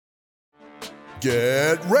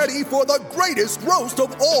Get ready for the greatest roast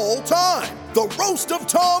of all time, the Roast of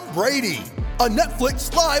Tom Brady, a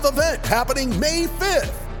Netflix live event happening May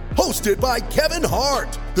 5th. Hosted by Kevin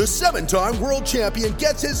Hart, the 7-time world champion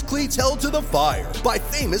gets his cleats held to the fire by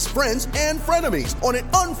famous friends and frenemies on an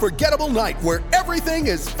unforgettable night where everything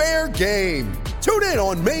is fair game. Tune in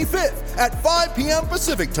on May 5th at 5 p.m.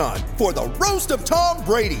 Pacific time for the Roast of Tom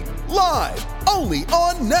Brady, live only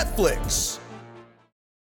on Netflix.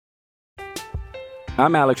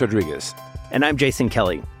 I'm Alex Rodriguez. And I'm Jason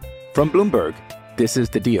Kelly. From Bloomberg, this is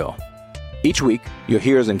The Deal. Each week, you'll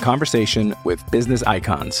hear us in conversation with business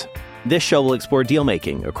icons. This show will explore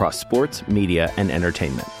deal-making across sports, media, and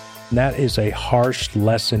entertainment. That is a harsh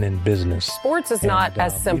lesson in business. Sports is not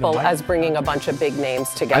as simple as bringing a bunch of big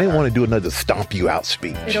names together. I didn't want to do another stomp you out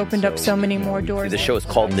speech. It opened up so many more doors. The show is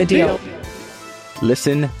called The Deal.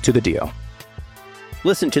 Listen to The Deal.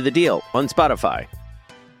 Listen to The Deal on Spotify.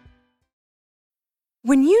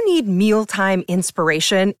 When you need mealtime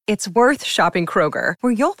inspiration, it's worth shopping Kroger,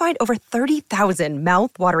 where you'll find over 30,000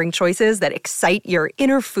 mouth-watering choices that excite your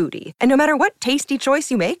inner foodie. And no matter what tasty choice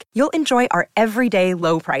you make, you'll enjoy our everyday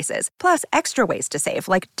low prices, plus extra ways to save,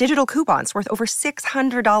 like digital coupons worth over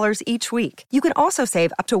 $600 each week. You can also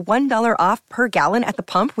save up to $1 off per gallon at the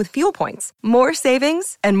pump with fuel points. More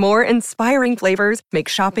savings and more inspiring flavors make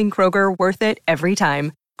shopping Kroger worth it every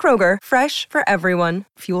time. Kroger, fresh for everyone.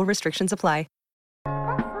 Fuel restrictions apply.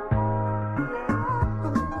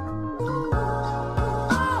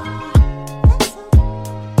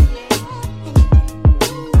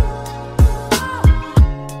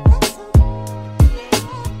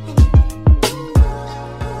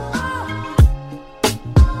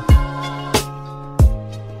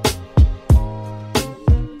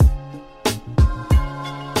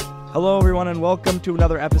 Hello, everyone, and welcome to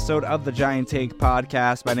another episode of the Giant Take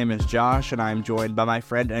Podcast. My name is Josh, and I'm joined by my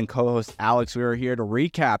friend and co-host Alex. We are here to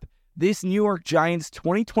recap this New York Giants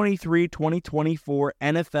 2023-2024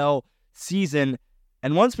 NFL season.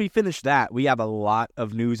 And once we finish that, we have a lot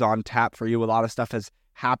of news on tap for you. A lot of stuff has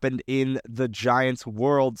happened in the Giants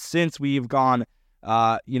world since we've gone,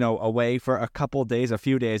 away for a couple days, a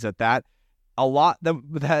few days at that. A lot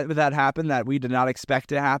that happened that we did not expect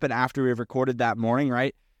to happen after we recorded that morning,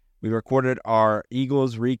 right? We recorded our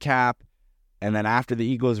Eagles recap, and then after the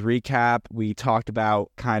Eagles recap, we talked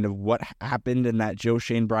about kind of what happened in that Joe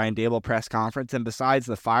Schoen, Brian Daboll press conference. And besides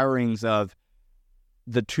the firings of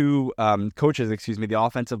the two coaches, the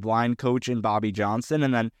offensive line coach and Bobby Johnson,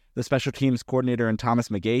 and then the special teams coordinator and Thomas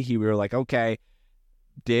McGahee, we were like, okay,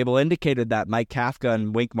 Daboll indicated that Mike Kafka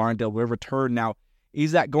and Wink Martindale will return. Now,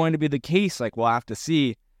 is that going to be the case? Like, we'll have to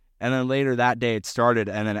see. And then later that day it started,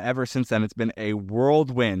 and then ever since then it's been a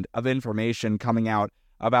whirlwind of information coming out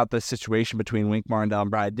about the situation between Wink Martindale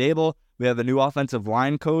and Brian Daboll. We have the new offensive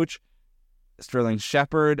line coach. Sterling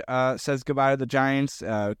Shepard says goodbye to the Giants.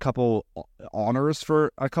 A couple honors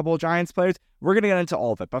for a couple of Giants players. We're going to get into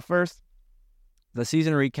all of it. But first, the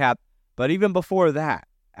season recap. But even before that,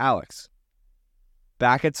 Alex,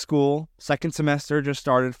 back at school, second semester just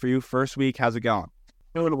started for you. First week, how's it going?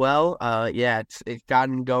 Doing well. It's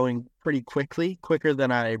gotten going pretty quickly, quicker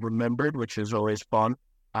than I remembered, which is always fun.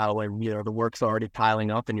 When the work's already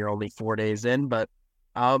piling up and you're only 4 days in. But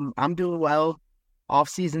I'm doing well. Off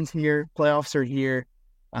season's here, playoffs are here,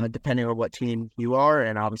 depending on what team you are,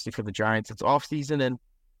 and obviously for the Giants, it's off season, and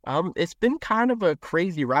it's been kind of a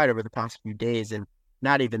crazy ride over the past few days, and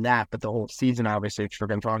not even that, but the whole season, obviously, which we're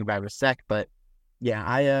going to talk about in a sec. But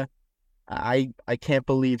yeah, I can't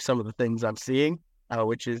believe some of the things I'm seeing.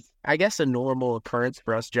 Which is, I guess, a normal occurrence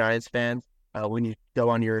for us Giants fans when you go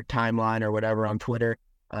on your timeline or whatever on Twitter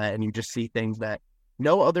and you just see things that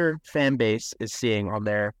no other fan base is seeing on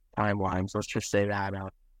their timelines. Let's just say that.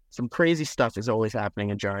 Some crazy stuff is always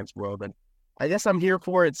happening in Giants world, and I guess I'm here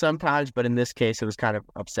for it sometimes, but in this case, it was kind of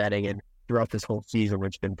upsetting, and throughout this whole season,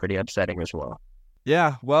 which has been pretty upsetting as well.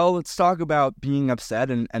 Yeah, well, let's talk about being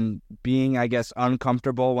upset and being, I guess,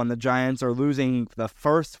 uncomfortable when the Giants are losing the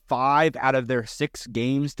first 5 out of their 6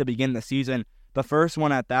 games to begin the season. The first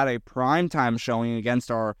one at that, a primetime showing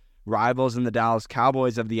against our rivals in the Dallas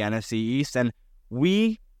Cowboys of the NFC East. And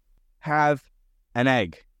we have a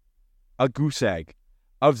goose egg,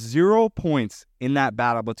 of 0 points in that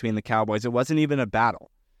battle between the Cowboys. It wasn't even a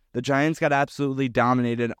battle. The Giants got absolutely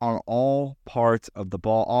dominated on all parts of the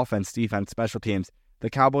ball, offense, defense, special teams. The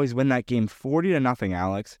Cowboys win that game 40-0,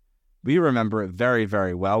 Alex. We remember it very,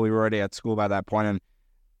 very well. We were already at school by that point, and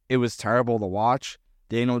it was terrible to watch.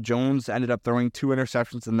 Daniel Jones ended up throwing 2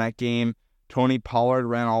 interceptions in that game. Tony Pollard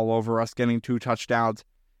ran all over us, getting 2 touchdowns.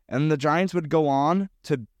 And the Giants would go on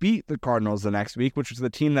to beat the Cardinals the next week, which was the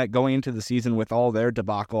team that going into the season with all their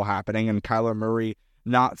debacle happening and Kyler Murray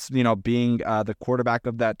not, being the quarterback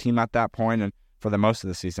of that team at that point and for the most of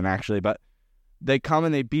the season, actually. But they come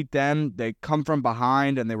and they beat them. They come from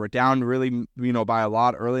behind and they were down really, by a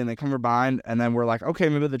lot early, and they come from behind. And then we're like, okay,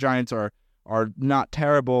 maybe the Giants are not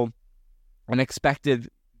terrible. An expected,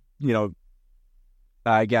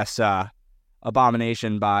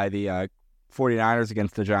 abomination by the 49ers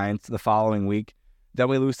against the Giants the following week. Then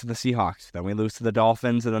we lose to the Seahawks. Then we lose to the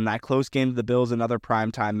Dolphins. And then that close game to the Bills, another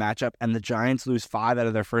primetime matchup. And the Giants lose 5 out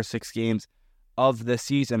of their first 6 games of the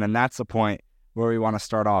season. And that's the point where we want to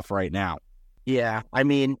start off right now. Yeah, I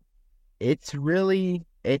mean, it's an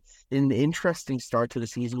interesting start to the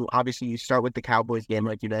season. Obviously, you start with the Cowboys game,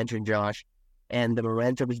 like you mentioned, Josh, and the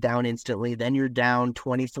momentum is down instantly. Then you're down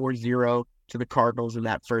 24-0 to the Cardinals in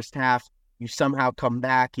that first half. You somehow come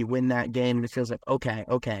back, you win that game, and it feels like, okay,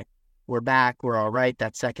 we're back, we're all right.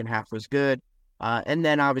 That second half was good. And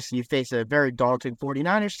then, obviously, you face a very daunting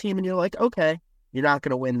 49ers team, and you're like, okay, you're not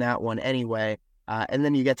going to win that one anyway. And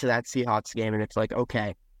then you get to that Seahawks game, and it's like,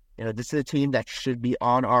 okay, this is a team that should be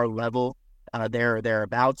on our level, there or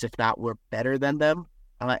thereabouts. If not, we're better than them.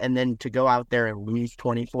 And then to go out there and lose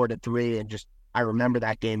 24-3, and just, I remember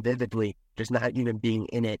that game vividly, just not even being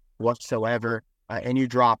in it whatsoever. And you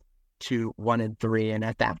drop to 1-3, and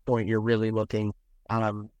at that point, you're really looking,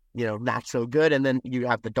 not so good. And then you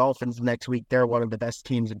have the Dolphins next week. They're one of the best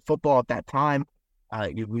teams in football at that time.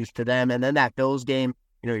 You lose to them, and then that Bills game,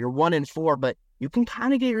 you're 1-4, but you can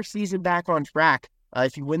kind of get your season back on track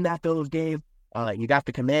if you win that Bills game. You got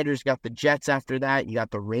the Commanders, you got the Jets after that, you got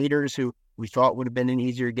the Raiders, who we thought would have been an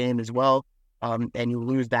easier game as well, and you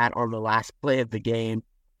lose that on the last play of the game,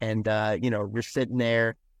 and we're sitting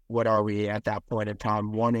there. What are we at that point in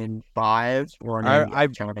time? 1-5? I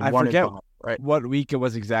forget what week it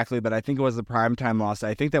was exactly, but I think it was the primetime loss.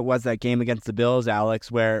 I think that was that game against the Bills,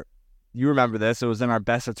 Alex, where you remember this. It was in our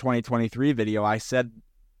Best of 2023 video. I said,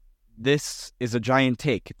 this is a Giant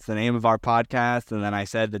take. It's the name of our podcast. And then I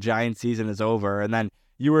said the Giant season is over. And then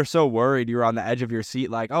you were so worried. You were on the edge of your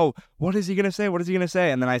seat like, oh, what is he going to say? What is he going to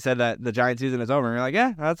say? And then I said that the Giant season is over. And you're like,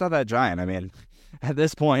 yeah, that's not that Giant. I mean, at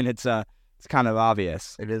this point, it's kind of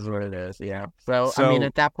obvious. It is what it is, yeah. So, I mean,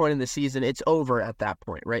 at that point in the season, it's over at that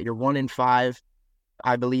point, right? You're 1-5.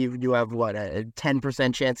 I believe you have, a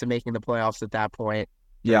 10% chance of making the playoffs at that point.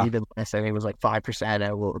 Yeah. Even less, I think it was like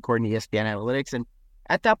 5%, according to ESPN Analytics. And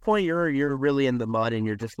at that point, you're really in the mud, and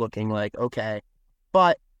you're just looking like, okay.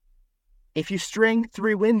 But if you string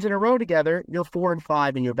 3 wins in a row together, you're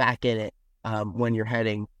 4-5, and you're back in it when you're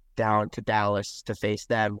heading down to Dallas to face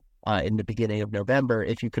them in the beginning of November.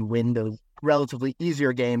 If you can win those relatively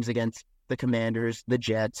easier games against the Commanders, the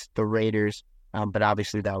Jets, the Raiders, but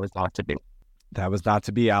obviously that was not to be. That was not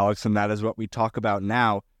to be, Alex, and that is what we talk about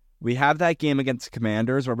now. We have that game against the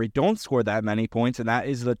Commanders where we don't score that many points, and that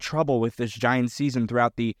is the trouble with this Giants season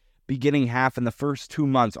throughout the beginning half and the first 2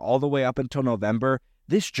 months, all the way up until November.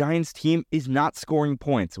 This Giants team is not scoring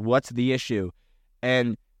points. What's the issue?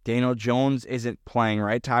 And Daniel Jones isn't playing,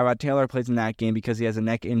 right? Tyrod Taylor plays in that game because he has a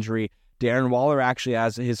neck injury. Darren Waller actually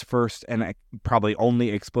has his first and probably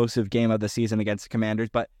only explosive game of the season against the Commanders,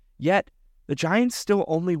 but yet the Giants still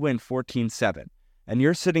only win 14-7. And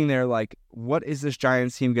you're sitting there like, what is this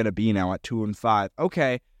Giants team going to be now at 2-5?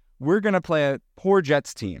 Okay, we're going to play a poor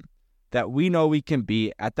Jets team that we know we can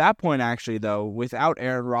beat. At that point, actually, though, without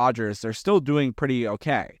Aaron Rodgers, they're still doing pretty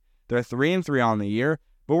okay. They're 3-3 on the year,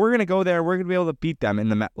 but we're going to go there. We're going to be able to beat them in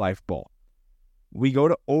the MetLife Bowl. We go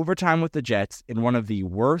to overtime with the Jets in one of the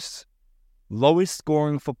worst, lowest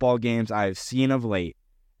scoring football games I've seen of late,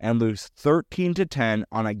 and lose 13-10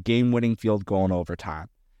 on a game-winning field goal in overtime.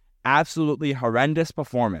 Absolutely horrendous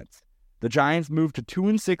performance. The Giants moved to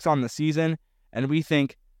 2-6 on the season, and we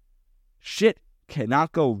think shit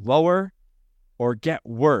cannot go lower or get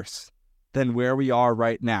worse than where we are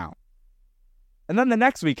right now. And then the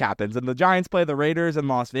next week happens, and the Giants play the Raiders in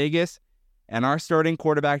Las Vegas, and our starting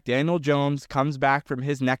quarterback, Daniel Jones, comes back from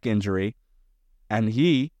his neck injury, and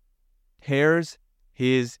he tears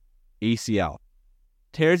his ACL.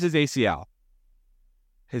 His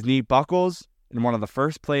knee buckles in one of the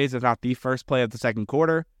first plays, if not the first play of the second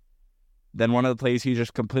quarter. Then one of the plays, he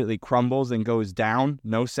just completely crumbles and goes down.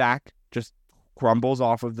 No sack, just crumbles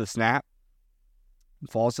off of the snap,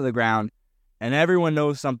 falls to the ground, and everyone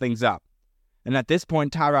knows something's up. And at this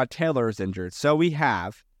point, Tyrod Taylor is injured. So we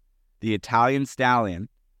have the Italian Stallion,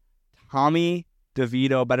 Tommy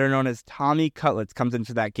DeVito, better known as Tommy Cutlets, comes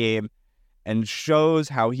into that game and shows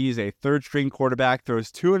how he's a third-string quarterback,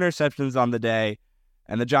 throws 2 interceptions on the day,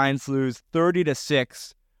 and the Giants lose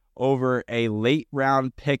 30-6 over a late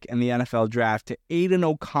round pick in the NFL draft to Aiden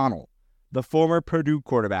O'Connell, the former Purdue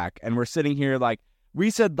quarterback. And we're sitting here like, we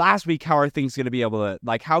said last week, how are things going to be able to,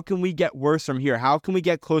 like, how can we get worse from here? How can we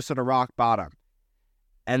get closer to rock bottom?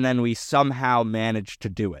 And then we somehow manage to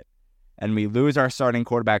do it. And we lose our starting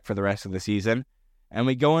quarterback for the rest of the season. And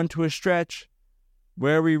we go into a stretch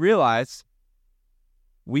where we realize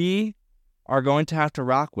we are going to have to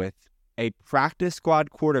rock with a practice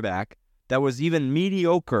squad quarterback that was even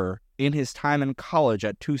mediocre in his time in college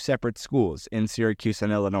at two separate schools in Syracuse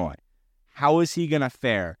and Illinois. How is he going to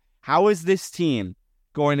fare? How is this team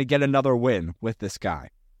going to get another win with this guy?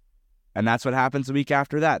 And that's what happens the week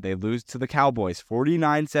after that. They lose to the Cowboys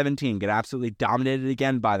 49-17, get absolutely dominated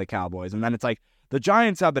again by the Cowboys. And then it's like the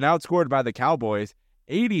Giants have been outscored by the Cowboys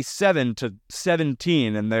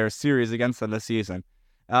 87-17 in their series against them this season.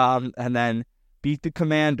 And then beat the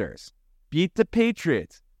Commanders, beat the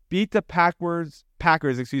Patriots, beat the Packers,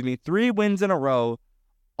 3 wins in a row,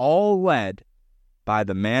 all led by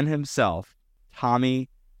the man himself, Tommy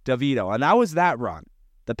DeVito. And that was that run.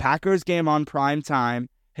 The Packers game on prime time,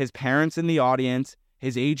 his parents in the audience,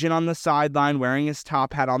 his agent on the sideline wearing his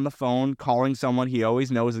top hat on the phone, calling someone he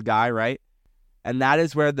always knows a guy, right? And that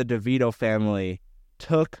is where the DeVito family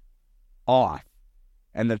took off.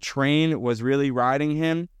 And the train was really riding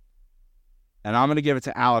him. And I'm going to give it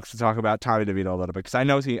to Alex to talk about Tommy DeVito a little bit, because I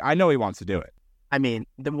know he wants to do it. I mean,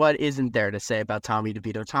 what isn't there to say about Tommy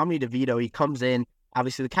DeVito? Tommy DeVito, he comes in,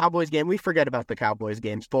 obviously the Cowboys game, we forget about the Cowboys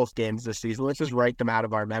games, both games this season. Let's just write them out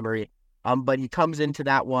of our memory. But he comes into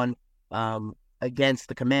that one against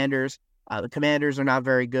the Commanders. The Commanders are not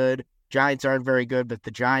very good. Giants aren't very good, but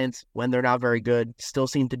the Giants, when they're not very good, still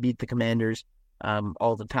seem to beat the Commanders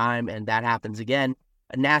all the time, and that happens again.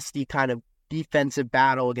 A nasty kind of defensive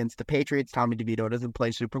battle against the Patriots. Tommy DeVito doesn't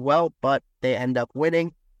play super well, but they end up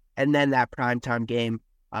winning. And then that primetime game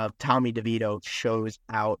of Tommy DeVito shows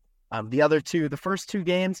out. The first two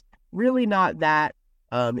games, really not that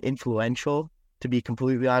influential, to be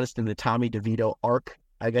completely honest, in the Tommy DeVito arc,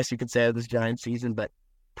 I guess you could say, of this Giants season. But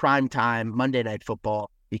primetime, Monday Night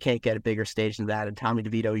Football, you can't get a bigger stage than that. And Tommy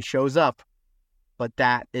DeVito, he shows up, but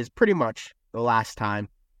that is pretty much the last time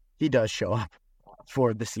he does show up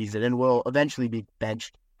for the season, and will eventually be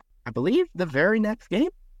benched, I believe, the very next game.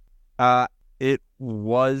 It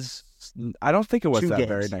was, I don't think it was that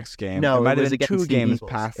very next game. No, it might have been against 2 games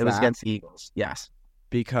Eagles. past that. It was against the Eagles, yes.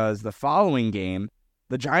 Because the following game,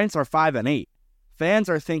 the Giants are 5-8. Fans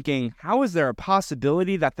are thinking, how is there a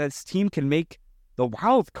possibility that this team can make the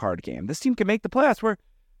wild card game? This team can make the playoffs.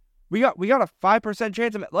 We got a 5%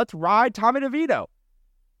 chance of it. Let's ride Tommy DeVito.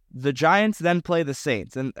 The Giants then play the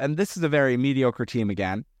Saints, and this is a very mediocre team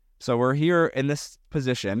again. So we're here in this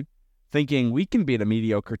position thinking we can beat a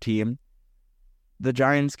mediocre team. The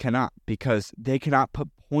Giants cannot, because they cannot put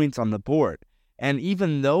points on the board. And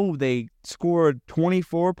even though they scored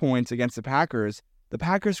 24 points against the Packers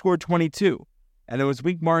scored 22. And it was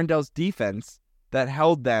Wink Martindale's defense that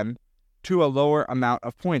held them to a lower amount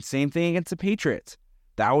of points. Same thing against the Patriots.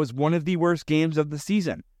 That was one of the worst games of the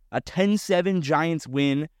season. A 10-7 Giants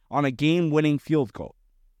win on a game-winning field goal.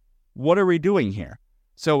 What are we doing here?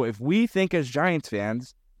 So if we think as Giants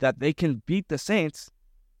fans that they can beat the Saints,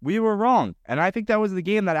 we were wrong. And I think that was the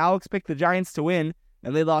game that Alex picked the Giants to win,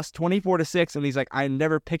 and they lost 24-6, and he's like, I'm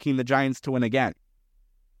never picking the Giants to win again.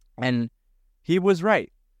 And he was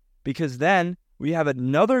right, because then we have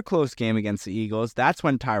another close game against the Eagles. That's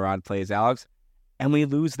when Tyrod plays, Alex, and we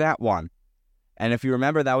lose that one. And if you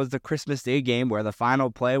remember, that was the Christmas Day game where the final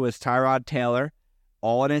play was Tyrod Taylor,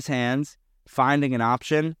 all in his hands, finding an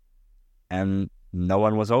option, and no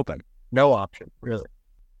one was open. No option, really.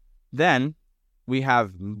 Then we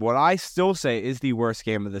have what I still say is the worst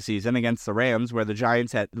game of the season against the Rams, where the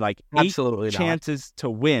Giants had like Absolutely 8 chances to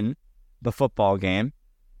win the football game,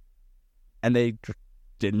 and they just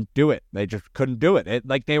didn't do it. They just couldn't do it.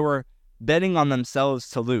 Like they were betting on themselves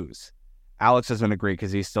to lose. Alex doesn't agree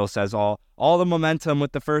because he still says all the momentum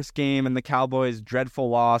with the first game and the Cowboys' dreadful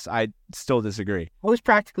loss. I still disagree. I was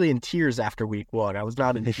practically in tears after week 1. I was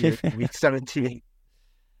not in tears in week 17.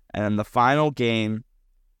 And the final game,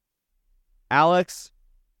 Alex,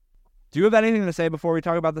 do you have anything to say before we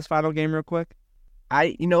talk about this final game real quick?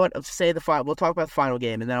 You know what? We'll talk about the final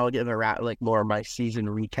game, and then I'll give more of my season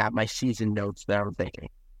recap, my season notes that I'm thinking.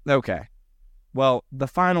 Okay. Well, the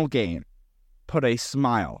final game put a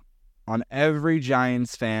smile on every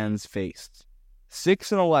Giants fan's face.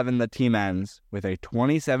 6-11, the team ends with a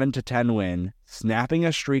 27-10 win, snapping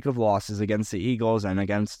a streak of losses against the Eagles and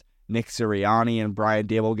against Nick Sirianni and Brian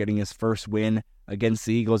Daboll getting his first win against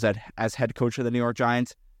the Eagles as head coach of the New York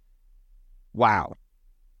Giants. Wow.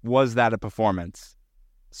 Was that a performance?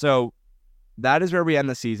 So that is where we end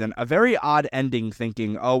the season. A very odd ending,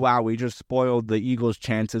 thinking, oh, wow, we just spoiled the Eagles'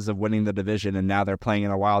 chances of winning the division, and now they're playing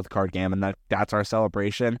in a wild card game, and that's our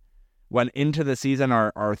celebration. When into the season,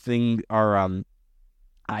 our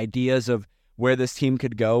ideas of where this team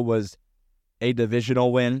could go was a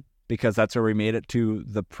divisional win, because that's where we made it to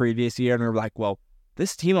the previous year, and we were like, well,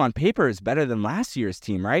 this team on paper is better than last year's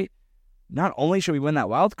team, right? Not only should we win that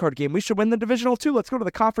wild card game, we should win the divisional too. Let's go to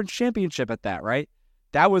the conference championship at that, right?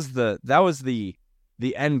 That was the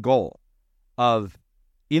end goal of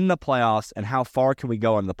in the playoffs and how far can we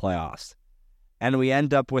go in the playoffs. And we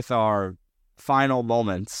end up with our final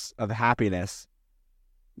moments of happiness,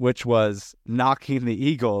 which was knocking the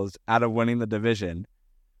Eagles out of winning the division,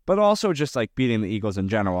 but also just like beating the Eagles in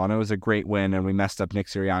general. And it was a great win, and we messed up Nick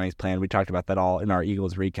Sirianni's plan. We talked about that all in our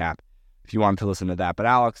Eagles recap if you wanted to listen to that. But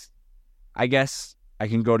Alex, I guess I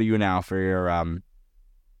can go to you now for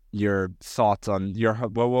your thoughts on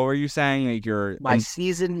what were you saying? Like my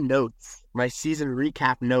season notes, my season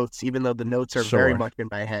recap notes, even though the notes are very much in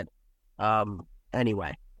my head.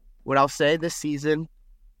 Anyway, what I'll say this season,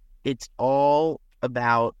 it's all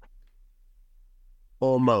about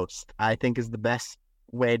almost, I think, is the best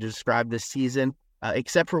way to describe this season.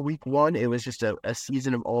 Except for week 1, it was just a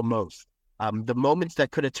season of almost. The moments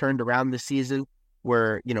that could have turned around the season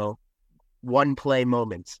were, one play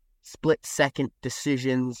moments, split second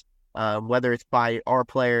decisions, whether it's by our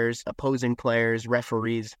players, opposing players,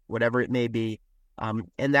 referees, whatever it may be. And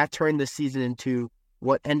that turned the season into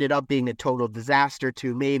what ended up being a total disaster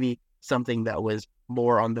to maybe something that was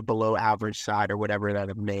more on the below average side or whatever that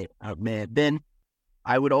it may have been.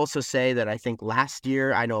 I would also say that I think last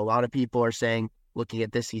year, I know a lot of people are saying, looking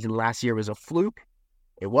at this season, last year was a fluke.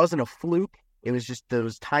 It wasn't a fluke. It was just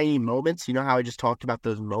those tiny moments. You know how I just talked about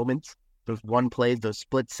those moments, those one plays, those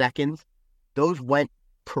split seconds? Those went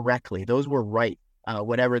correctly. Those were right,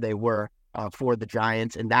 whatever they were for the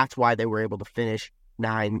Giants. And that's why they were able to finish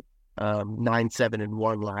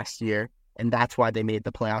 9-7-1 last year. And that's why they made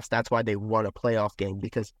the playoffs. That's why they won a playoff game,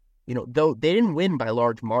 because though they didn't win by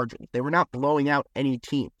large margins, they were not blowing out any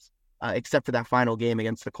teams, except for that final game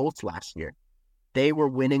against the Colts last year. They were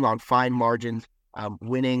winning on fine margins,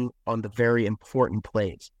 winning on the very important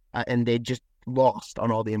plays, and they just lost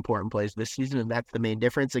on all the important plays this season, and that's the main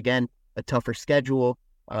difference. Again, a tougher schedule,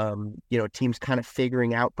 teams kind of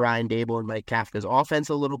figuring out Brian Daboll and Mike Kafka's offense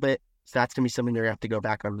a little bit, so that's going to be something they're going to have to go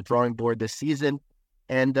back on the drawing board this season.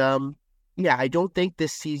 And I don't think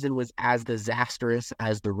this season was as disastrous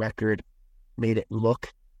as the record made it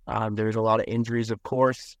look. There's a lot of injuries, of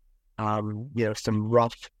course. Some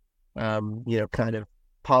rough, kind of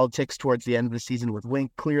politics towards the end of the season with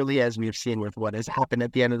Wink, clearly, as we've seen with what has happened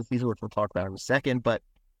at the end of the season, which we'll talk about in a second. But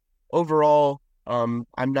overall, I'm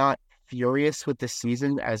not furious with this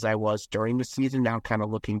season as I was during the season, now kind of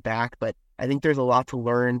looking back. But I think there's a lot to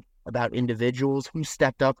learn about individuals who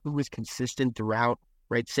stepped up, who was consistent throughout.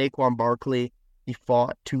 Right, Saquon Barkley, he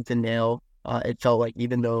fought tooth and nail. It felt like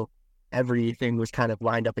even though everything was kind of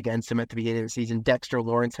lined up against him at the beginning of the season, Dexter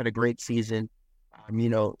Lawrence had a great season.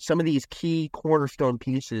 Some of these key cornerstone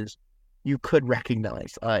pieces you could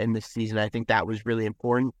recognize in this season. I think that was really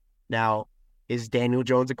important. Now, is Daniel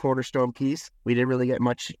Jones a cornerstone piece? We didn't really get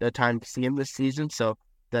much time to see him this season, so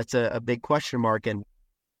that's a big question mark. And,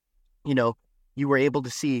 you were able to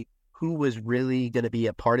see who was really going to be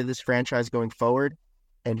a part of this franchise going forward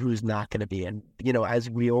and who's not going to be. And, as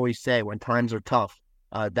we always say, when times are tough,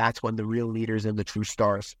 that's when the real leaders and the true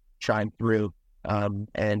stars shine through. I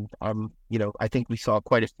think we saw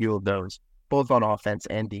quite a few of those, both on offense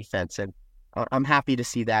and defense. And I'm happy to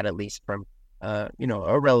see that, at least from,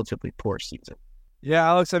 a relatively poor season. Yeah,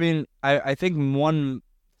 Alex, I think one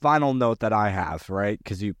final note that I have, right,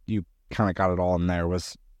 because you kind of got it all in there,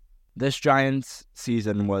 was this Giants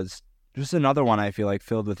season was just another one, I feel like,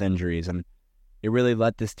 filled with injuries. And it really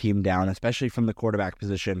let this team down, especially from the quarterback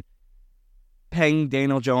position. Paying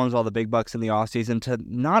Daniel Jones all the big bucks in the offseason to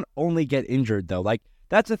not only get injured, though. Like,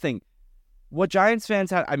 that's the thing. What Giants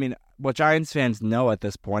fans know at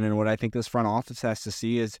this point, and what I think this front office has to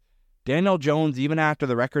see, is Daniel Jones, even after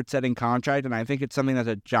the record-setting contract, and I think it's something that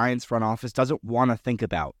the Giants front office doesn't want to think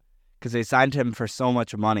about, because they signed him for so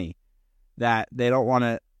much money that they don't want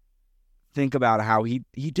to think about how he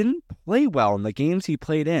didn't play well in the games he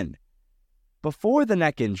played in. Before the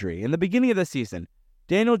neck injury, in the beginning of the season,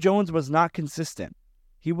 Daniel Jones was not consistent.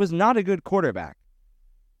 He was not a good quarterback.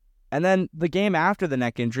 And then the game after the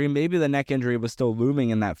neck injury, maybe the neck injury was still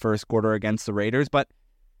looming in that first quarter against the Raiders, but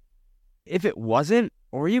if it wasn't,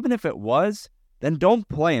 or even if it was, then don't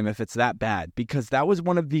play him if it's that bad, because that was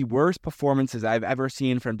one of the worst performances I've ever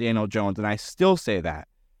seen from Daniel Jones, and I still say that.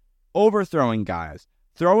 Overthrowing guys,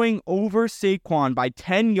 Throwing over Saquon by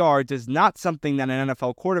 10 yards is not something that an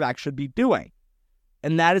NFL quarterback should be doing.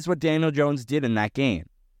 And that is what Daniel Jones did in that game.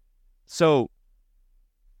 So,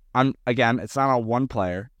 again, it's not on one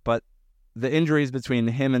player, but the injuries between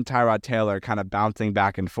him and Tyrod Taylor kind of bouncing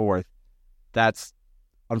back and forth, that's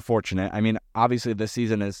unfortunate. I mean, obviously this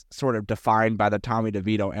season is sort of defined by the Tommy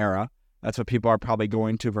DeVito era. That's what people are probably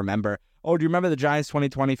going to remember. Oh, do you remember the Giants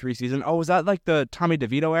 2023 season? Oh, was that like the Tommy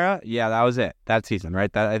DeVito era? Yeah, that was it. That season,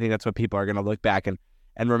 right? I think that's what people are going to look back and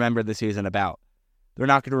remember the season about. They're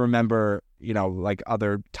not going to remember, like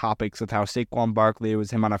other topics of how Saquon Barkley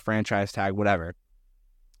was him on a franchise tag, whatever.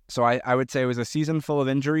 So I would say it was a season full of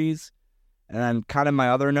injuries. And then kind of my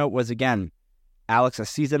other note was, again, Alex, a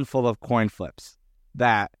season full of coin flips.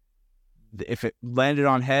 That if it landed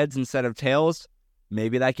on heads instead of tails,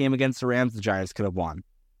 maybe that game against the Rams, the Giants could have won.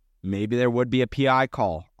 Maybe there would be a PI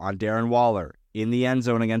call on Darren Waller in the end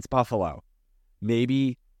zone against Buffalo.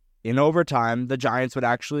 Maybe in overtime, the Giants would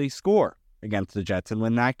actually score against the Jets and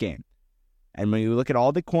win that game. And when you look at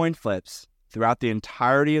all the coin flips throughout the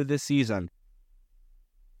entirety of this season,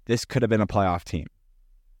 this could have been a playoff team.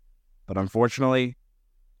 But unfortunately,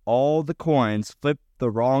 all the coins flipped the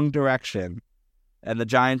wrong direction, and the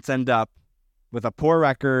Giants end up with a poor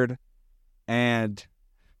record and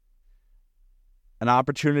an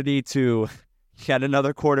opportunity to get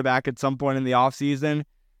another quarterback at some point in the offseason,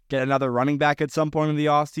 get another running back at some point in the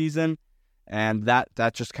offseason, and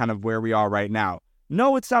that's just kind of where we are right now.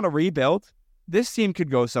 No, it's not a rebuild. This team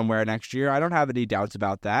could go somewhere next year. I don't have any doubts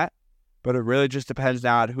about that, but it really just depends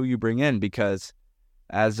now on who you bring in, because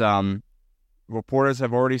as reporters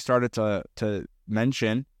have already started to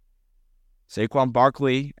mention, Saquon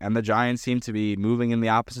Barkley and the Giants seem to be moving in the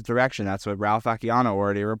opposite direction. That's what Ralph Acciano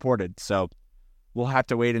already reported. So we'll have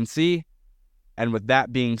to wait and see. And with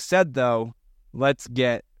that being said, though, let's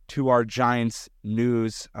get to our Giants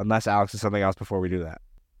news, unless Alex has something else before we do that.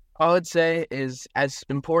 All I'd say is, as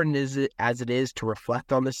important as it is to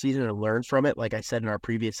reflect on the season and learn from it, like I said in our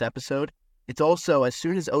previous episode, it's also, as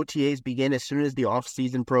soon as OTAs begin, as soon as the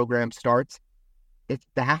off-season program starts, it's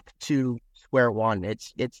back to square one.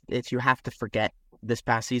 It's you have to forget this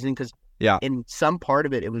past season, because in some part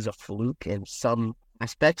of it, it was a fluke in some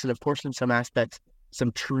aspects, and of course in some aspects,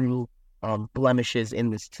 some true blemishes in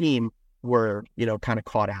this team were kind of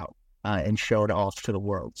caught out and shown off to the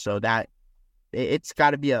world. So that it's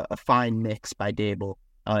got to be a fine mix by Dable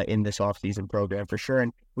in this offseason program for sure.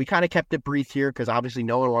 And we kind of kept it brief here because obviously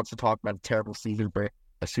no one wants to talk about a terrible season for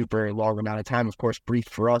a super long amount of time. Of course, brief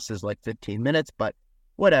for us is like 15 minutes, but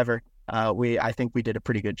whatever. I think we did a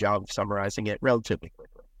pretty good job of summarizing it relatively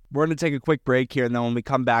quickly. We're going to take a quick break here, and then when we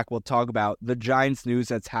come back, we'll talk about the Giants news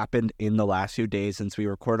that's happened in the last few days since we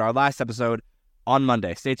recorded our last episode on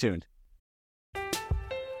Monday. Stay tuned.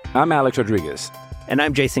 I'm Alex Rodriguez. And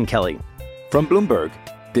I'm Jason Kelly. From Bloomberg,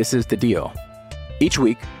 this is The Deal. Each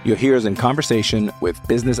week, you'll hear us in conversation with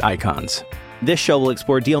business icons. This show will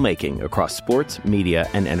explore deal-making across sports, media,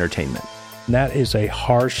 and entertainment. That is a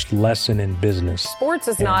harsh lesson in business. Sports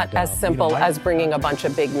is not as simple as bringing a bunch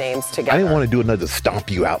of big names together. I didn't want to do another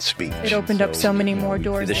stomp you out speech. It opened up so many more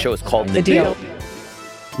doors. The show is called The Deal.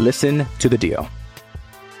 Listen to The Deal.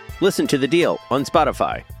 Listen to The Deal on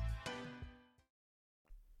Spotify.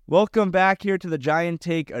 Welcome back here to the Giant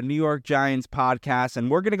Take, a New York Giants podcast,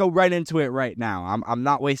 and we're going to go right into it right now. I'm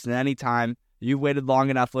not wasting any time. You've waited long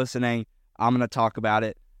enough listening. I'm going to talk about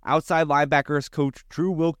it. Outside linebackers coach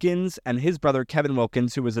Drew Wilkins and his brother Kevin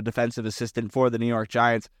Wilkins, who was a defensive assistant for the New York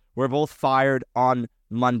Giants, were both fired on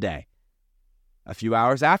Monday. A few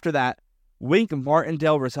hours after that, Wink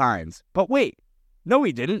Martindale resigns. But wait, no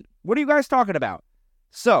he didn't. What are you guys talking about?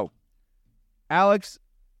 So, Alex,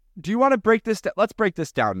 do you want to break this down? Let's break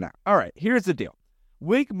this down now. All right, here's the deal.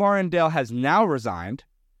 Wink Martindale has now resigned.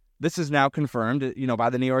 This is now confirmed, by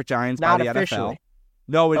the New York Giants, Not by the officially. NFL.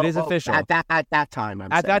 No, it is official. At that time,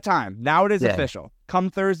 At that time. Now it is official. Come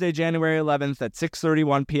Thursday, January 11th at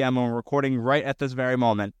 6:31 p.m. when we're recording right at this very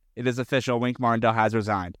moment, it is official. Wink Martindale has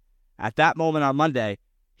resigned. At that moment on Monday,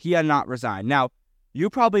 he had not resigned. Now, you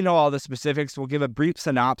probably know all the specifics. We'll give a brief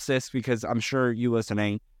synopsis because I'm sure you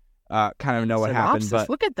listening kind of know what happened. But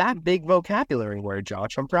look at that big vocabulary word,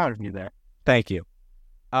 Josh. I'm proud of you there. Thank you.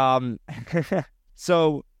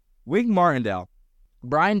 So, Wink Martindale,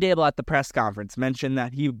 Brian Dable at the press conference mentioned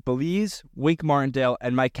that he believes Wink Martindale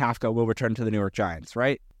and Mike Kafka will return to the New York Giants,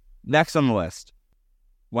 right? Next on the list.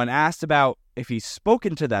 When asked about if he's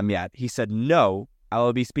spoken to them yet, he said, no, I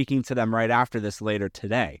will be speaking to them right after this later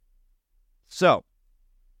today. So,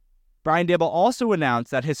 Brian Dable also announced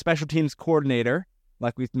that his special teams coordinator,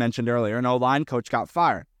 like we mentioned earlier, an O-line coach, got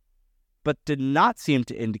fired. but did not seem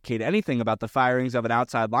to indicate anything about the firings of an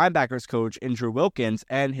outside linebackers coach in Drew Wilkins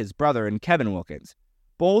and his brother in Kevin Wilkins.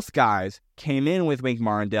 Both guys came in with Wink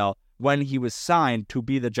Martindale when he was signed to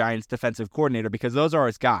be the Giants' defensive coordinator because those are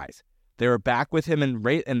his guys. They were back with him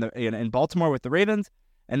in Baltimore with the Ravens,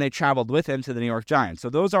 and they traveled with him to the New York Giants.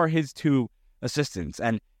 So those are his two assistants.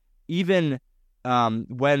 And even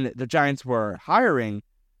when the Giants were hiring,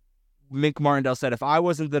 Wink Martindale said, if I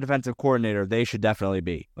wasn't the defensive coordinator, they should definitely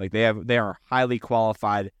be. Like they are highly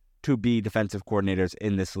qualified to be defensive coordinators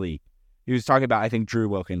in this league. He was talking about, I think, Drew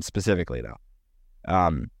Wilkins specifically, though.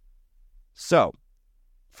 So,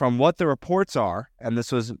 from what the reports are, and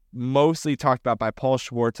this was mostly talked about by Paul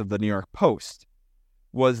Schwartz of the New York Post,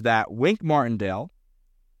 was that Wink Martindale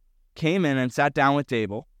came in and sat down with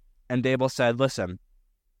Daboll, and Daboll said, listen,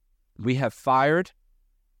 we have fired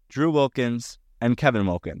Drew Wilkins and Kevin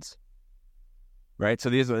Wilkins. Right? So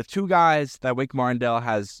these are the two guys that Wink Martindale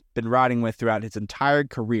has been riding with throughout his entire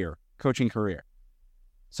career, coaching career.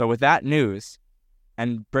 So with that news,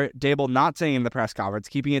 and Daboll not saying in the press conference,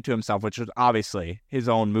 keeping it to himself, which was obviously his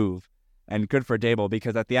own move, and good for Daboll,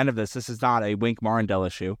 because at the end of this is not a Wink Martindale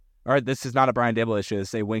issue, or this is not a Brian Daboll issue, this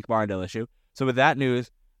is a Wink Martindale issue. So with that news,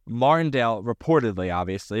 Martindale reportedly,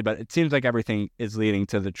 obviously, but it seems like everything is leading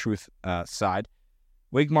to the truth side.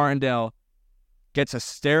 Wink Martindale gets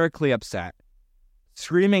hysterically upset,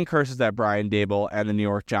 screaming curses at Brian Daboll and the New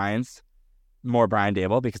York Giants, more Brian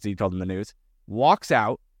Daboll because he told them the news, walks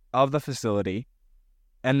out of the facility,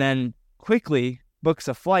 and then quickly books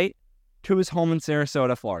a flight to his home in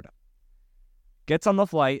Sarasota, Florida. Gets on the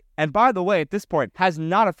flight, and by the way, at this point, has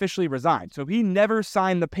not officially resigned. So he never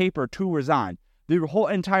signed the paper to resign. The whole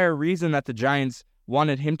entire reason that the Giants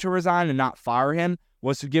wanted him to resign and not fire him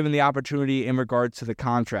was to give him the opportunity in regards to the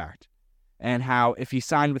contract. And how if he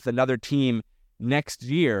signed with another team next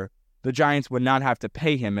year, the Giants would not have to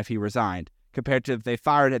pay him if he resigned, compared to if they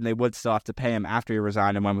fired him, they would still have to pay him after he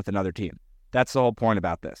resigned and went with another team. That's the whole point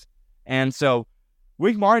about this. And so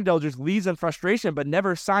Wink Martindale just leaves in frustration but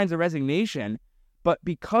never signs a resignation. But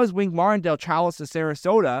because Wink Martindale travels to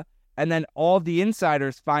Sarasota, and then all of the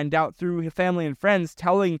insiders find out through his family and friends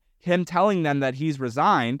telling them that he's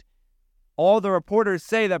resigned, all the reporters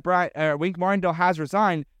say that Wink Martindale has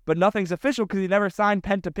resigned, but nothing's official because he never signed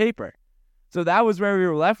pen to paper. So that was where we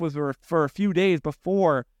were left with for a few days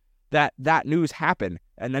before that news happened,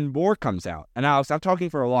 and then more comes out. And Alex, I'm talking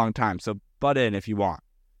for a long time, so butt in if you want.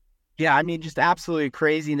 Yeah, I mean, just absolute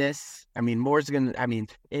craziness. I mean,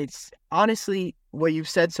 it's honestly what you've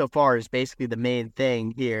said so far is basically the main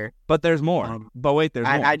thing here. But there's more. But wait, there's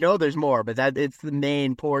more. I know there's more, but it's the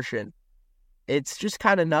main portion. It's just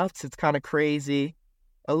kind of nuts. It's kind of crazy.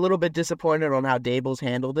 A little bit disappointed on how Daboll's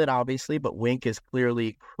handled it, obviously, but Wink is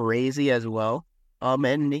clearly crazy as well.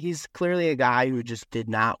 And he's clearly a guy who just did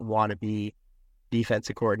not want to be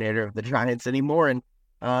defensive coordinator of the Giants anymore,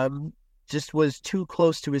 and just was too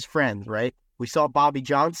close to his friends, right? We saw Bobby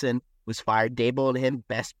Johnson was fired. Daboll and him,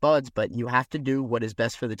 best buds, but you have to do what is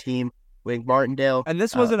best for the team. Wink Martindale. And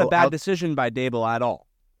this wasn't a bad decision by Daboll at all.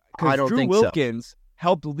 I don't think Drew Wilkins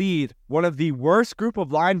helped lead one of the worst group of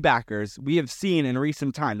linebackers we have seen in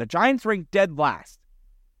recent time. The Giants ranked dead last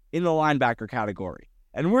in the linebacker category.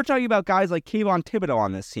 And we're talking about guys like Kayvon Thibodeau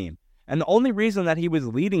on this team. And the only reason that he was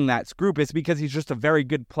leading that group is because he's just a very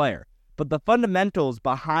good player. But the fundamentals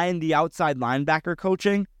behind the outside linebacker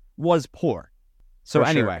coaching was poor. So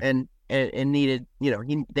anyway. Sure. And needed,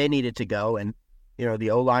 they needed to go. And,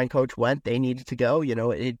 the O-line coach went, they needed to go.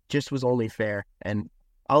 It just was only fair. And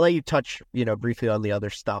I'll let you touch, briefly on the other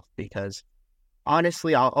stuff because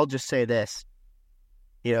honestly, I'll just say this.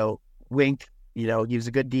 Wink, he was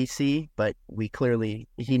a good DC, but they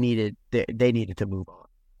needed to move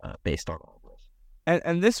on based on all this.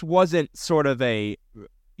 And this wasn't sort of a,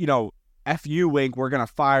 F you, Wink, we're going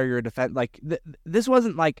to fire your defense. Like, this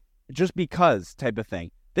wasn't like just because type of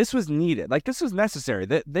thing. This was needed. Like, this was necessary.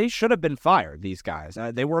 They should have been fired, these guys.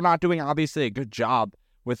 They were not doing, obviously, a good job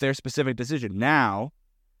with their specific decision. Now,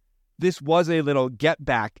 this was a little get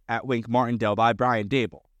back at Wink Martindale by Brian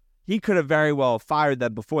Daboll. He could have very well fired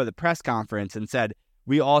them before the press conference and said,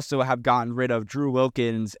 we also have gotten rid of Drew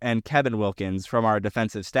Wilkins and Kevin Wilkins from our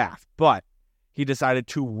defensive staff. But he decided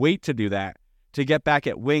to wait to do that, to get back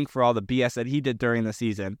at Wink for all the BS that he did during the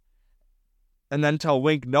season. And then tell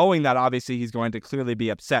Wink, knowing that obviously he's going to clearly be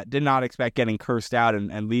upset, did not expect getting cursed out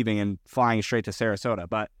and leaving and flying straight to Sarasota.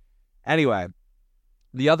 But anyway,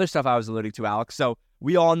 the other stuff I was alluding to, Alex. So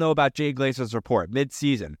we all know about Jay Glazer's report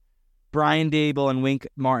mid-season. Brian Daboll and Wink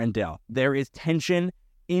Martindale. There is tension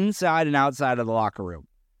inside and outside of the locker room.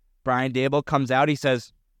 Brian Daboll comes out. He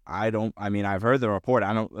says, I've heard the report.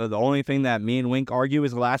 The only thing that me and Wink argue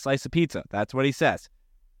is the last slice of pizza. That's what he says.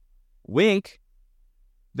 Wink,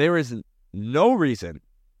 there is no reason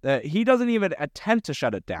that he doesn't even attempt to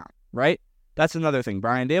shut it down, right? That's another thing.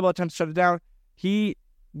 Brian Daboll attempts to shut it down.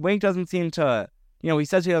 Wink doesn't seem to, he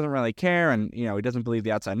says he doesn't really care and, he doesn't believe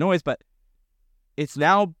the outside noise, but it's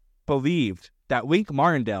now believed that Wink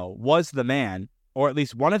Martindale was the man, or at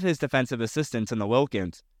least one of his defensive assistants in the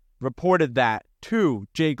Wilkins, reported that to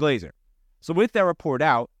Jay Glazer. So with that report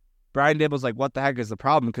out, Brian Daboll's like, what the heck is the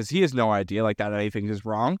problem? Because he has no idea that anything is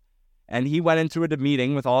wrong. And he went into a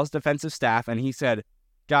meeting with all his defensive staff and he said,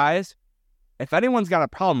 guys, if anyone's got a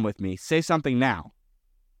problem with me, say something now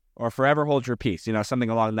or forever hold your peace, something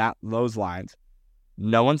along those lines.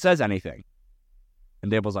 No one says anything.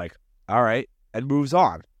 And Daboll's like, all right, and moves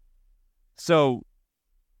on. So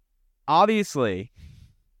obviously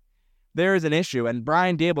there is an issue, and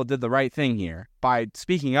Brian Daboll did the right thing here by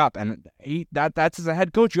speaking up, and that's as a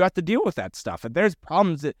head coach, you have to deal with that stuff. If there's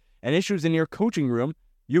problems and issues in your coaching room,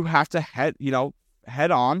 you have to head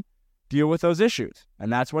on, deal with those issues.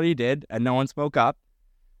 And that's what he did, and no one spoke up.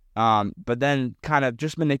 But then kind of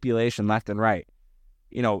just manipulation left and right.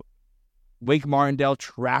 Wink Martindale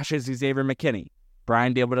trashes Xavier McKinney.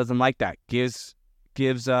 Brian Daboll doesn't like that. Gives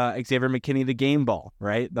Xavier McKinney the game ball,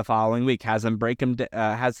 right? The following week, has McKinney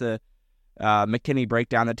break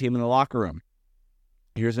down the team in the locker room.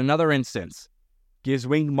 Here's another instance. Gives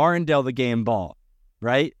Wink Martindale the game ball,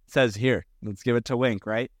 right? Says, here, let's give it to Wink,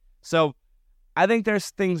 right? So I think there's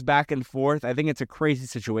things back and forth. I think it's a crazy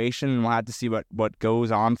situation, and we'll have to see what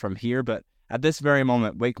goes on from here. But at this very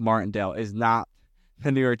moment, Wink Martindale is not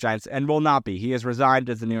the New York Giants and will not be. He has resigned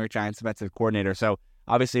as the New York Giants defensive coordinator. So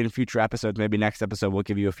obviously in future episodes, maybe next episode, we'll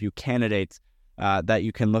give you a few candidates that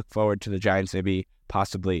you can look forward to the Giants maybe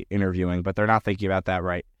possibly interviewing, but they're not thinking about that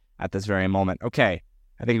right at this very moment. Okay,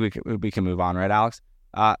 I think we can move on, right, Alex?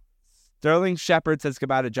 Sterling Shepard says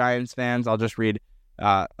goodbye to Giants fans. I'll just read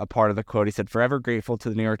a part of the quote. He said, forever grateful to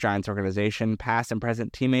the New York Giants organization, past and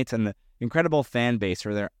present teammates, and the incredible fan base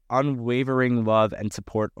for their unwavering love and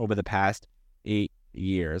support over the past 8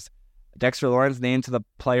 years. Dexter Lawrence named to the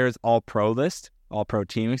players all-pro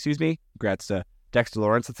team. Congrats to Dexter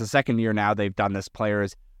Lawrence. It's the second year now they've done this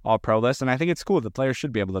players all-pro list, and I think it's cool. The players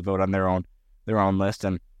should be able to vote on their own list,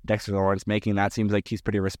 and Dexter Lawrence making that seems like he's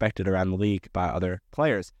pretty respected around the league by other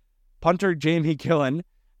players. Punter Jamie Gillen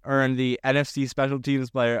earned the NFC Special Teams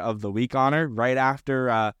Player of the Week honor right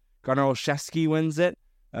after Gunnar Olszewski wins it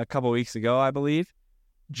a couple weeks ago, I believe.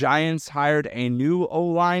 Giants hired a new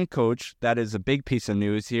O-line coach. That is a big piece of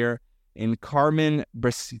news here. In Carmen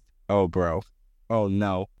Brisillo?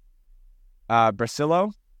 Yeah,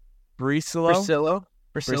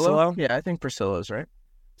 I think Brisillo's right.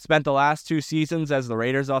 Spent the last 2 seasons as the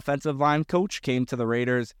Raiders offensive line coach. Came to the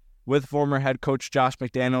Raiders with former head coach Josh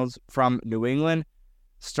McDaniels from New England.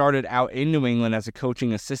 Started out in New England as a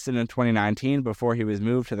coaching assistant in 2019 before he was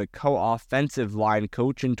moved to the co-offensive line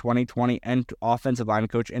coach in 2020 and offensive line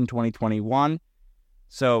coach in 2021.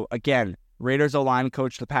 So again, Raiders O-line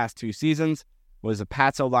coach the past 2 seasons, was a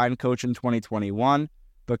Pats O-line coach in 2021,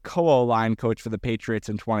 the co-O-line coach for the Patriots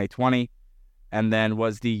in 2020, and then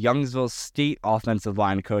was the Youngsville State offensive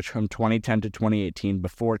line coach from 2010 to 2018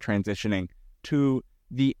 before transitioning to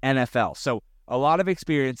the NFL. So a lot of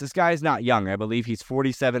experience. This guy is not young. I believe he's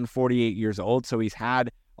 47, 48 years old, so he's had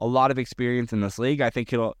a lot of experience in this league. I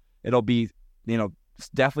think it'll be,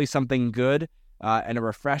 definitely something good and a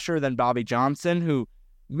refresher than Bobby Johnson, who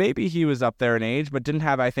maybe he was up there in age, but didn't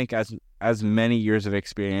have, I think, as many years of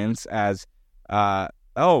experience as,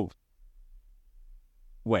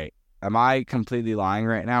 wait, am I completely lying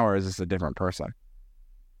right now, or is this a different person?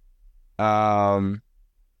 No,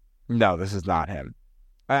 this is not him.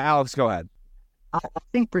 Alex, go ahead. I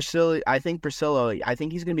think Brisillo, I think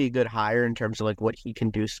he's going to be a good hire in terms of what he can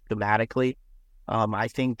do schematically. I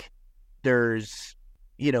think there's,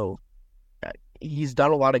 he's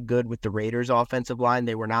done a lot of good with the Raiders offensive line.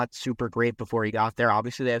 They were not super great before he got there.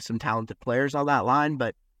 Obviously they have some talented players on that line,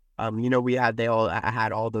 but they all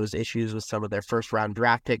had all those issues with some of their first round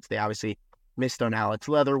draft picks. They obviously missed on Alex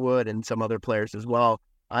Leatherwood and some other players as well.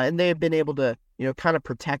 And they have been able to, kind of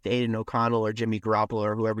protect Aiden O'Connell or Jimmy Garoppolo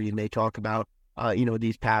or whoever you may talk about,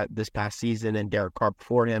 this past season, and Derek Carr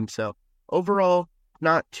before him. So overall,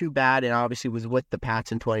 not too bad. And obviously was with the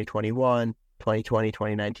Pats in 2021, 2020,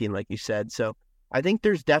 2019, like you said. So I think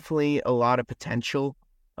there's definitely a lot of potential,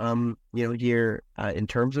 here in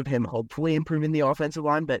terms of him hopefully improving the offensive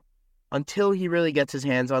line. But until he really gets his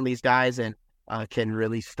hands on these guys and can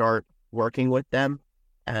really start working with them,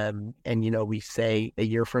 we say a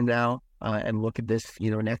year from now, and look at this,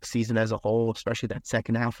 next season as a whole, especially that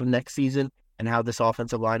second half of next season and how this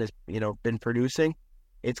offensive line has, been producing,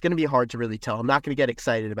 it's going to be hard to really tell. I'm not going to get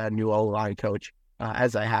excited about a new O-line coach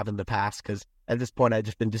as I have in the past, because at this point I've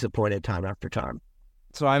just been disappointed time after time.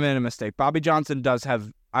 So I made a mistake. Bobby Johnson does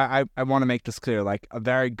have, I want to make this clear, like a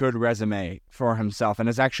very good resume for himself, and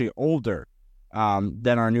is actually older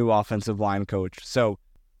than our new offensive line coach. So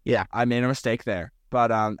yeah, I made a mistake there.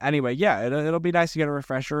 But anyway, yeah, it'll be nice to get a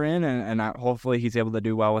refresher in, and hopefully he's able to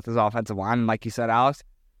do well with his offensive line. And like you said, Alex,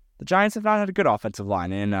 the Giants have not had a good offensive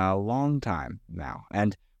line in a long time now.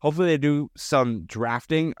 And hopefully they do some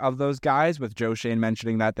drafting of those guys, with Joe Schoen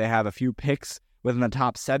mentioning that they have a few picks within the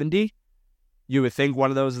top 70. You would think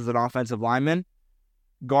one of those is an offensive lineman.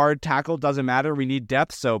 Guard, tackle, doesn't matter. We need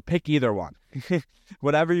depth, so pick either one.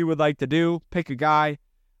 Whatever you would like to do, pick a guy.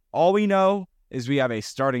 All we know is we have a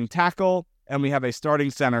starting tackle and we have a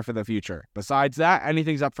starting center for the future. Besides that,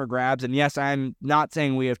 anything's up for grabs. And yes, I'm not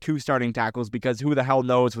saying we have 2 starting tackles, because who the hell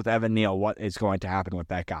knows with Evan Neal what is going to happen with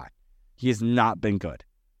that guy. He has not been good.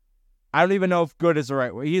 I don't even know if good is the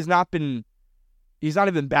right word. He's not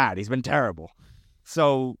even bad. He's been terrible.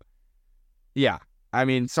 So, yeah. I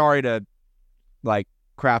mean, sorry to,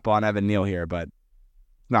 crap on Evan Neal here, but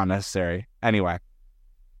not necessary. Anyway.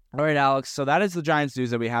 All right, Alex. So that is the Giants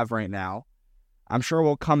news that we have right now. I'm sure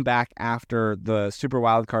we'll come back after the Super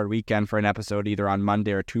Wildcard weekend for an episode either on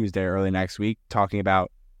Monday or Tuesday early next week, talking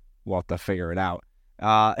about, we'll have to figure it out.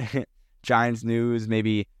 Giants news,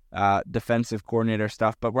 maybe defensive coordinator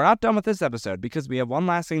stuff. But we're not done with this episode, because we have one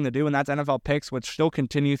last thing to do, and that's NFL picks, which still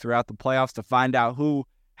continue throughout the playoffs to find out who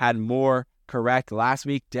had more correct last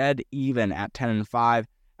week, dead even at 10-5.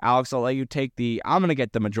 Alex, I'll let you take I'm going to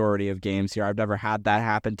get the majority of games here. I've never had that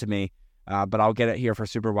happen to me. But I'll get it here for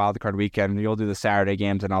Super Wildcard weekend. You'll do the Saturday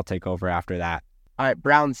games, and I'll take over after that. All right,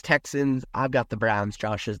 Browns, Texans. I've got the Browns.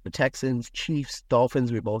 Josh has the Texans. Chiefs,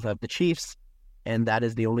 Dolphins. We both have the Chiefs. And that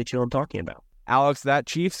is the only two I'm talking about. Alex, that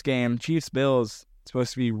Chiefs game, Chiefs-Bills,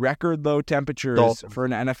 supposed to be record low temperatures Dolphins. For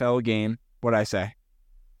an NFL game. What'd I say?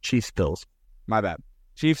 Chiefs-Bills. My bad.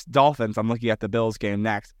 Chiefs-Dolphins. I'm looking at the Bills game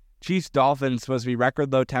next. Chiefs-Dolphins, supposed to be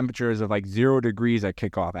record low temperatures of 0 degrees at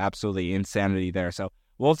kickoff. Absolutely insanity there. So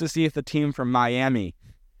we'll have to see if the team from Miami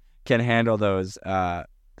can handle those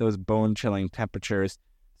bone-chilling temperatures.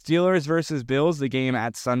 Steelers versus Bills, the game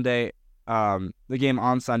on Sunday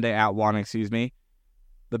at 1, excuse me.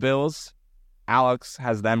 The Bills, Alex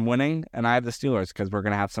has them winning, and I have the Steelers because we're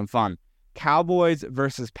going to have some fun. Cowboys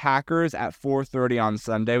versus Packers at 4:30 on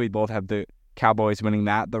Sunday. We both have the Cowboys winning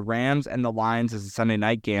that. The Rams and the Lions is a Sunday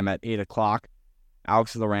night game at 8 o'clock.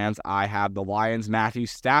 Alex has the Rams. I have the Lions. Matthew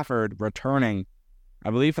Stafford returning,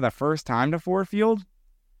 I believe, for the first time to Ford Field.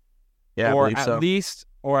 Yeah, or I believe at so. least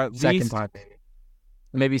Second time,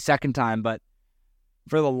 maybe second time. But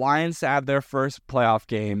for the Lions to have their first playoff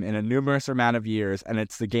game in a numerous amount of years, and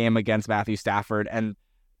it's the game against Matthew Stafford, and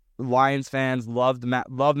Lions fans love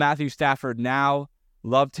Matthew Stafford now,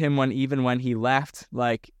 loved him even when he left.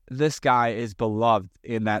 This guy is beloved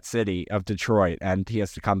in that city of Detroit, and he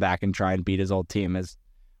has to come back and try and beat his old team is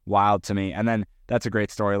wild to me. And then that's a great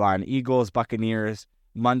storyline. Eagles, Buccaneers,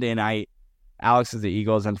 Monday night. Alex is the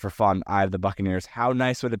Eagles, and for fun, I have the Buccaneers. How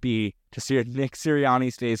nice would it be to see Nick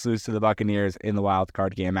Sirianni's face lose to the Buccaneers in the wild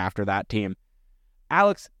card game after that team?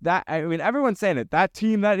 Alex, everyone's saying it. That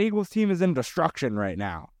Eagles team is in destruction right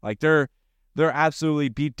now. They're absolutely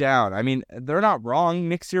beat down. They're not wrong.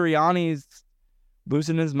 Nick Sirianni's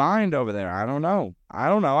losing his mind over there. I don't know.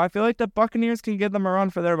 I feel like the Buccaneers can give them a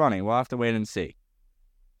run for their money. We'll have to wait and see.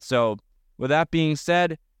 So, with that being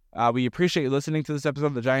said, we appreciate you listening to this episode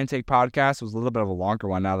of the Giant Take Podcast. It was a little bit of a longer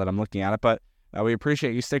one now that I'm looking at it, but we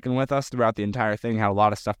appreciate you sticking with us throughout the entire thing. Had a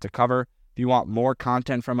lot of stuff to cover. If you want more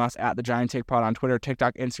content from us, at the Giant Take Pod on Twitter,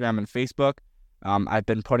 TikTok, Instagram, and Facebook. I've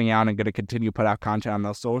been putting out and going to continue to put out content on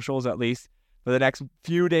those socials at least for the next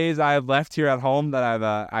few days I have left here at home that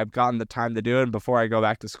I've gotten the time to do it before I go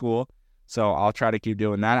back to school. So I'll try to keep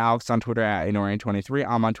doing that. Alex on Twitter at Inorian23.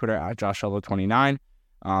 I'm on Twitter at JoshShello29.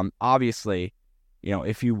 Obviously,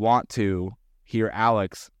 if you want to hear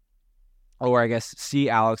Alex, or I guess see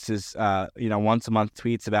Alex's, once a month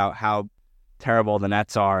tweets about how terrible the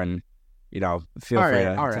Nets are, and, feel free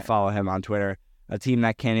to follow him on Twitter. A team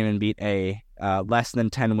that can't even beat a less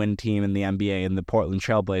than 10 win team in the NBA in the Portland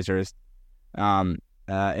Trailblazers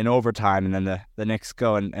in overtime, and then the Knicks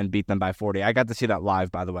go and beat them by 40. I got to see that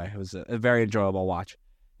live, by the way. It was a very enjoyable watch,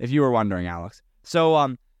 if you were wondering, Alex.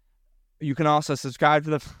 So, you can also subscribe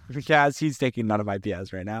to the podcast. He's taking none of my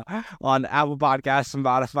BS right now on Apple Podcasts,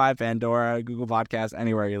 Spotify, Pandora, Google Podcasts,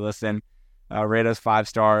 anywhere you listen. Rate us 5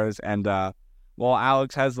 stars, and Well,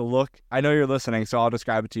 Alex has the look. I know you're listening, so I'll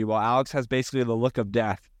describe it to you. Well, Alex has basically the look of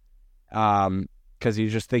death because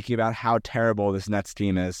he's just thinking about how terrible this Nets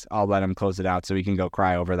team is. I'll let him close it out so he can go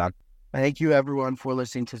cry over them. Thank you, everyone, for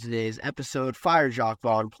listening to today's episode. Fire Jacques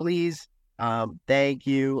Vaughn, please. Thank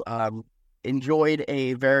you. Enjoyed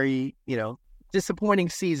a very, disappointing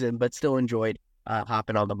season, but still enjoyed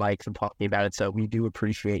hopping on the mics and talking about it. So we do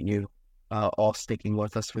appreciate you all sticking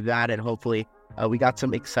with us for that. And hopefully we got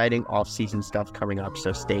some exciting off-season stuff coming up.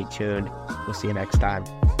 So stay tuned. We'll see you next time.